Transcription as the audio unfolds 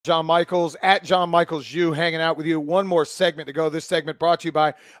John Michaels at John Michaels U, hanging out with you. One more segment to go. This segment brought to you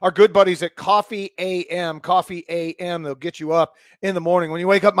by our good buddies at Coffee AM. Coffee AM, they'll get you up in the morning. When you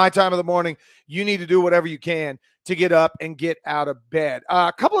wake up my time of the morning, you need to do whatever you can to get up and get out of bed.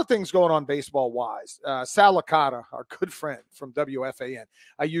 A couple of things going on baseball-wise. Sal Licata, our good friend from WFAN.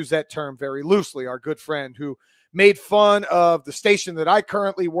 I use that term very loosely, our good friend who made fun of the station that I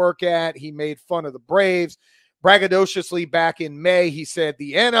currently work at. He made fun of the Braves. Braggadociously back in May, he said,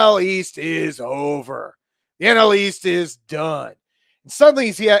 the NL East is over. The NL East is done. And suddenly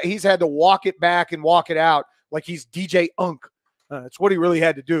he's had to walk it back and walk it out like he's DJ Unk. That's what he really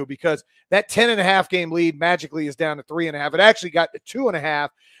had to do, because that 10.5 game lead magically is down to 3.5. It actually got to 2.5.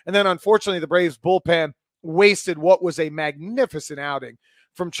 And then unfortunately, the Braves bullpen wasted what was a magnificent outing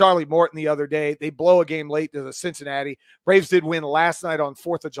from Charlie Morton the other day. They blow a game late to the Cincinnati. Braves did win last night on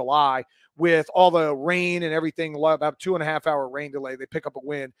 4th of July. With all the rain and everything, about 2.5 hour rain delay, they pick up a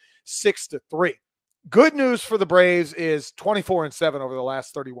win 6-3. Good news for the Braves is 24-7 over the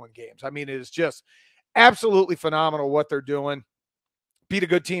last 31 games. I mean, it is just absolutely phenomenal what they're doing. Beat a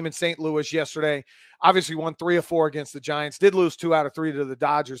good team in St. Louis yesterday. Obviously won 3 of 4 against the Giants. Did lose 2 out of 3 to the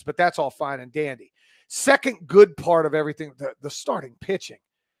Dodgers, but that's all fine and dandy. Second good part of everything, the starting pitching.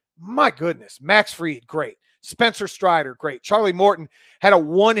 My goodness, Max Fried, great. Spencer Strider, great. Charlie Morton had a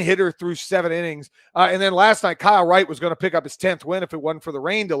one-hitter through 7 innings. And then last night, Kyle Wright was going to pick up his 10th win if it wasn't for the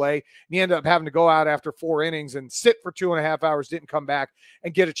rain delay. And he ended up having to go out after 4 innings and sit for 2.5 hours, didn't come back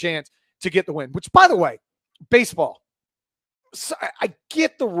and get a chance to get the win. Which, by the way, baseball, so I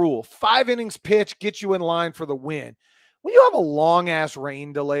get the rule. 5 innings pitch gets you in line for the win. When you have a long-ass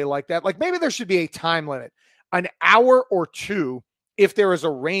rain delay like that, like maybe there should be a time limit, an hour or 2 if there is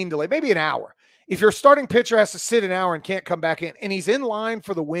a rain delay, maybe an hour. If your starting pitcher has to sit an hour and can't come back in, and he's in line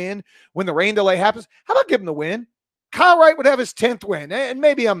for the win when the rain delay happens, how about give him the win? Kyle Wright would have his 10th win. And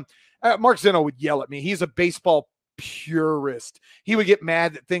maybe Mark Zinno would yell at me. He's a baseball purist. He would get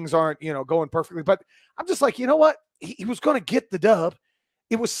mad that things aren't, going perfectly. But I'm just like, you know what? He was going to get the dub.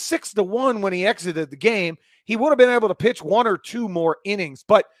 It was 6-1 when he exited the game. He would have been able to pitch 1 or 2 more innings.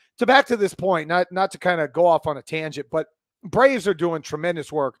 But back to this point, not to kind of go off on a tangent, but Braves are doing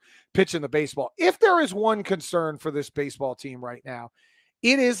tremendous work pitching the baseball. If there is one concern for this baseball team right now,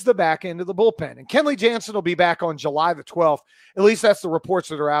 it is the back end of the bullpen. And Kenley Jansen will be back on July the 12th. At least that's the reports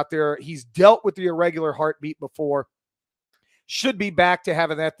that are out there. He's dealt with the irregular heartbeat before. Should be back to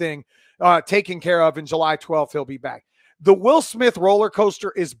having that thing taken care of. And July 12th, he'll be back. The Will Smith roller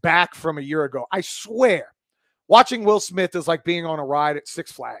coaster is back from a year ago. I swear. Watching Will Smith is like being on a ride at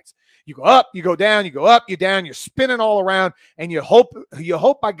Six Flags. You go up, you go down, you go up, you down, you're spinning all around, and you hope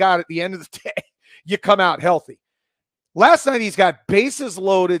by God at the end of the day you come out healthy. Last night he's got bases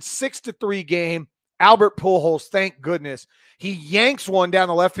loaded, 6-3 game. Albert Pujols, thank goodness. He yanks one down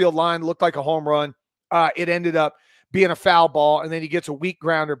the left field line, looked like a home run. It ended up being a foul ball, and then he gets a weak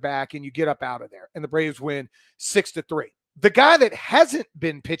grounder back, and you get up out of there. And the Braves win 6-3. The guy that hasn't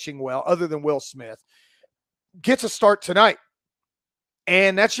been pitching well, other than Will Smith, gets a start tonight.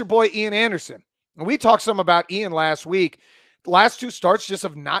 And that's your boy Ian Anderson. And we talked some about Ian last week. The last 2 starts just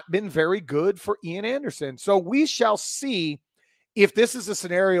have not been very good for Ian Anderson. So we shall see if this is a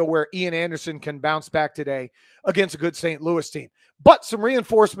scenario where Ian Anderson can bounce back today against a good St. Louis team. But some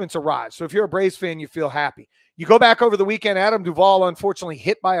reinforcements arrived. So if you're a Braves fan, you feel happy. You go back over the weekend, Adam Duvall unfortunately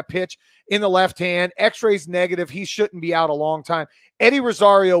hit by a pitch in the left hand. X-rays negative. He shouldn't be out a long time. Eddie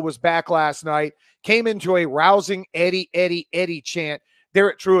Rosario was back last night, came into a rousing Eddie, Eddie, Eddie chant there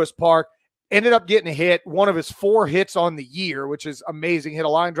at Truist Park, ended up getting a hit, one of his 4 hits on the year, which is amazing, hit a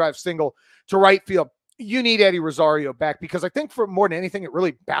line drive single to right field. You need Eddie Rosario back because I think for more than anything, it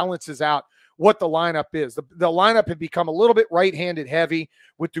really balances out what the lineup is. The lineup had become a little bit right-handed heavy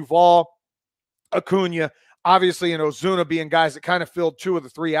with Duvall, Acuna, obviously, and Ozuna being guys that kind of filled 2 of the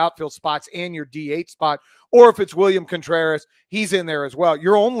 3 outfield spots and your DH spot. Or if it's William Contreras, he's in there as well.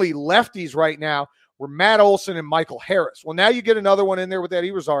 Your only lefties right now were Matt Olson and Michael Harris. Well, now you get another one in there with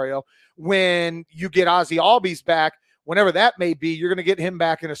Eddie Rosario. When you get Ozzy Albies back, whenever that may be, you're going to get him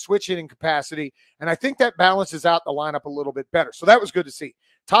back in a switch hitting capacity. And I think that balances out the lineup a little bit better. So that was good to see.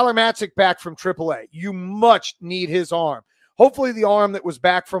 Tyler Matzik back from AAA. You much need his arm. Hopefully the arm that was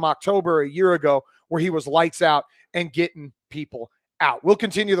back from October a year ago where he was lights out and getting people out. We'll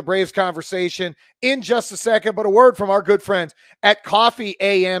continue the Braves conversation in just a second, but a word from our good friends at Coffee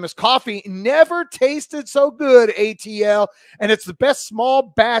AM. As coffee never tasted so good, ATL, and it's the best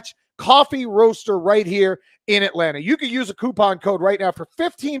small batch coffee roaster right here in Atlanta. You can use a coupon code right now for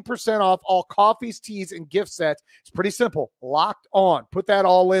 15% off all coffees, teas, and gift sets. It's pretty simple. Locked On. Put that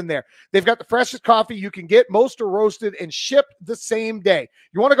all in there. They've got the freshest coffee you can get. Most are roasted and shipped the same day.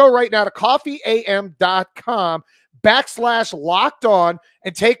 You want to go right now to coffeeam.com/locked on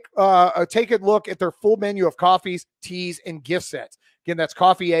and take a look at their full menu of coffees, teas, and gift sets. Again, that's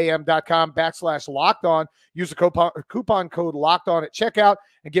coffeeam.com/locked on. Use the coupon code locked on at checkout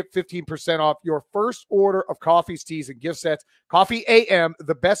and get 15% off your first order of coffees, teas, and gift sets. Coffee AM,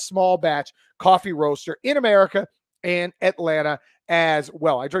 the best small batch coffee roaster in America and Atlanta as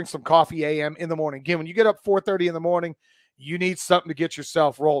well. I drink some Coffee AM in the morning. Again, when you get up 4:30 in the morning, you need something to get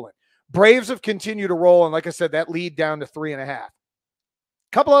yourself rolling. Braves have continued to roll, and like I said, that lead down to 3.5.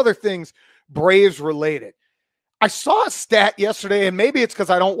 Couple other things Braves related. I saw a stat yesterday, and maybe it's because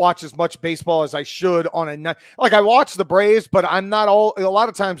I don't watch as much baseball as I should on a night. Like, I watch the Braves, but a lot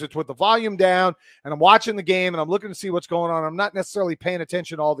of times it's with the volume down, and I'm watching the game, and I'm looking to see what's going on. I'm not necessarily paying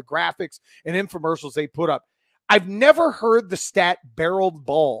attention to all the graphics and infomercials they put up. I've never heard the stat barreled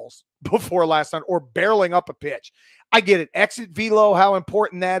balls before last night, or barreling up a pitch. I get it. Exit velo, how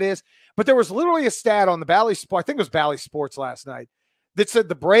important that is. But there was literally a stat on the Bally Sports, I think it was Bally Sports last night, that said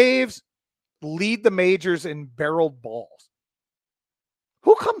the Braves lead the majors in barreled balls.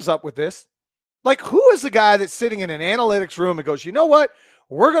 Who comes up with this? Like, who is the guy that's sitting in an analytics room and goes, you know what?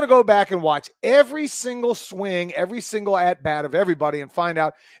 We're going to go back and watch every single swing, every single at-bat of everybody and find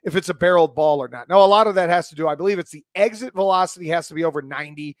out if it's a barreled ball or not. Now, a lot of that has to do, I believe it's the exit velocity has to be over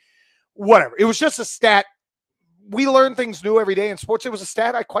 90, whatever. It was just a stat. We learn things new every day in sports. It was a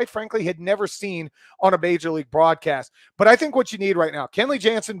stat I, quite frankly, had never seen on a major league broadcast. But I think what you need right now, Kenley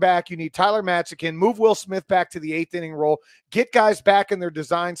Jansen back, you need Tyler Matzikin, move Will Smith back to the 8th inning role, get guys back in their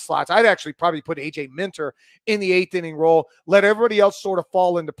design slots. I'd actually probably put A.J. Minter in the 8th inning role, let everybody else sort of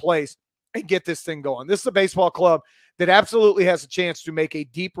fall into place and get this thing going. This is a baseball club that absolutely has a chance to make a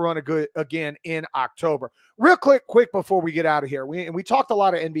deep run of good again in October. Real quick before we get out of here, we talked a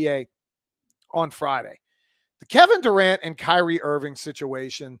lot of NBA on Friday. The Kevin Durant and Kyrie Irving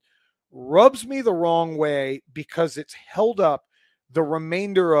situation rubs me the wrong way because it's held up the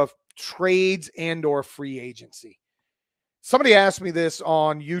remainder of trades and or free agency. Somebody asked me this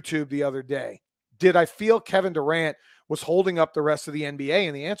on YouTube the other day. Did I feel Kevin Durant was holding up the rest of the NBA?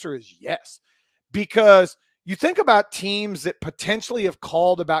 And the answer is yes. Because you think about teams that potentially have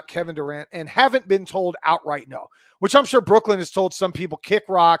called about Kevin Durant and haven't been told outright no, which I'm sure Brooklyn has told some people, kick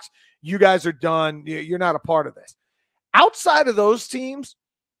rocks, you guys are done, you're not a part of this. Outside of those teams,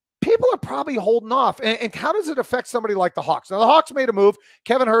 people are probably holding off. And how does it affect somebody like the Hawks? Now, the Hawks made a move.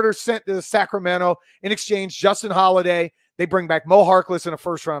 Kevin Huerter sent to Sacramento in exchange Justin Holiday. They bring back Mo Harkless and a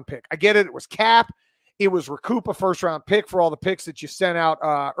first-round pick. I get it. It was cap. It was recoup a first-round pick for all the picks that you sent out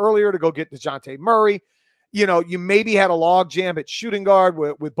earlier to go get DeJounte Murray. You know, you maybe had a log jam at shooting guard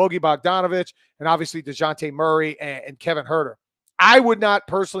with Bogey Bogdanovic and obviously DeJounte Murray and Kevin Huerter. I would not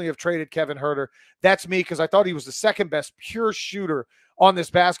personally have traded Kevin Huerter. That's me, because I thought he was the second best pure shooter on this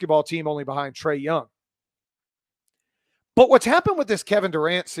basketball team, only behind Trae Young. But what's happened with this Kevin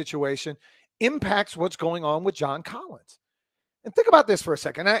Durant situation impacts what's going on with John Collins. And think about this for a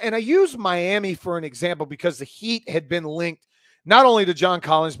second. And I use Miami for an example because the Heat had been linked not only to John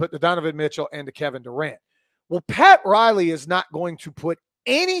Collins, but to Donovan Mitchell and to Kevin Durant. Well, Pat Riley is not going to put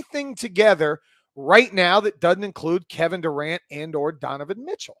anything together right now that doesn't include Kevin Durant and or Donovan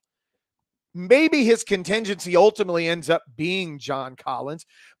Mitchell. Maybe his contingency ultimately ends up being John Collins.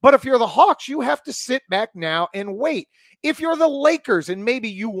 But if you're the Hawks, you have to sit back now and wait. If you're the Lakers and maybe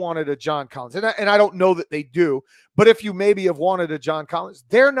you wanted a John Collins, and I don't know that they do, but if you maybe have wanted a John Collins,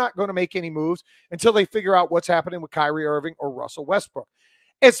 they're not going to make any moves until they figure out what's happening with Kyrie Irving or Russell Westbrook.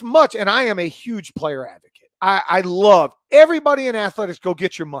 As much, and I am a huge player advocate. I love everybody in athletics, go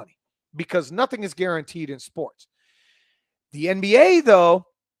get your money, because nothing is guaranteed in sports. The NBA, though,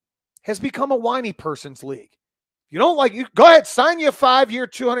 has become a whiny person's league. You don't like you, go ahead, sign you a 5-year,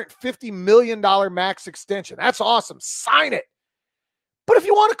 $250 million max extension. That's awesome. Sign it. But if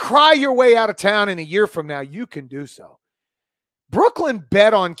you want to cry your way out of town in a year from now, you can do so. Brooklyn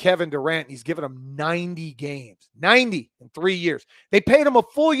bet on Kevin Durant. He's given him 90 games, 90 in 3 years. They paid him a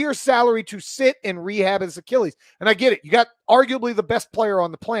full year's salary to sit and rehab his Achilles. And I get it. You got arguably the best player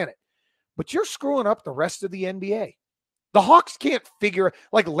on the planet, but you're screwing up the rest of the NBA. The Hawks can't figure,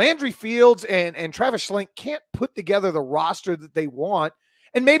 like Landry Fields and Travis Schlenk can't put together the roster that they want.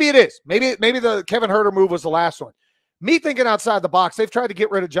 And maybe it is. Maybe the Kevin Huerter move was the last one. Me thinking outside the box, they've tried to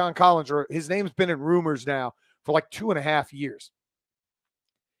get rid of John Collins, or his name's been in rumors now for like 2.5 years.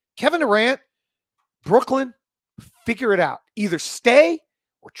 Kevin Durant, Brooklyn, figure it out. Either stay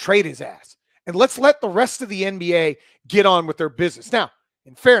or trade his ass. And let's let the rest of the NBA get on with their business. Now,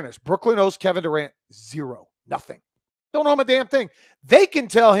 in fairness, Brooklyn owes Kevin Durant nothing. Don't owe him a damn thing. They can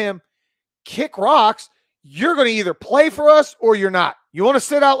tell him, kick rocks, you're going to either play for us or you're not. You want to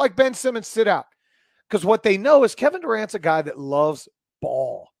sit out like Ben Simmons, sit out. Because what they know is Kevin Durant's a guy that loves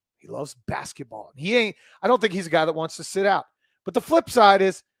ball. He loves basketball. I don't think he's a guy that wants to sit out. But the flip side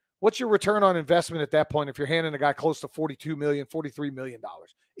is, what's your return on investment at that point if you're handing a guy close to $42 million, $43 million?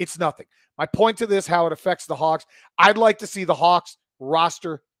 It's nothing. My point to this, how it affects the Hawks, I'd like to see the Hawks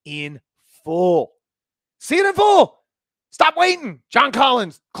roster in full. See it in full. Stop waiting. John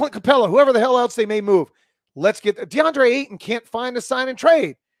Collins, Clint Capella, whoever the hell else they may move. Let's get DeAndre Ayton can't find a sign and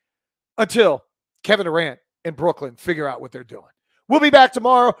trade until Kevin Durant and Brooklyn figure out what they're doing. We'll be back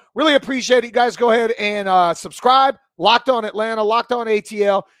tomorrow. Really appreciate it. You guys go ahead and subscribe. Locked On Atlanta, Locked On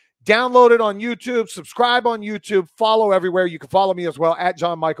ATL. Download it on YouTube. Subscribe on YouTube. Follow everywhere. You can follow me as well at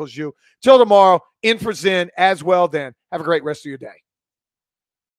John Michaels U. Till tomorrow, in for Zen as well then. Have a great rest of your day.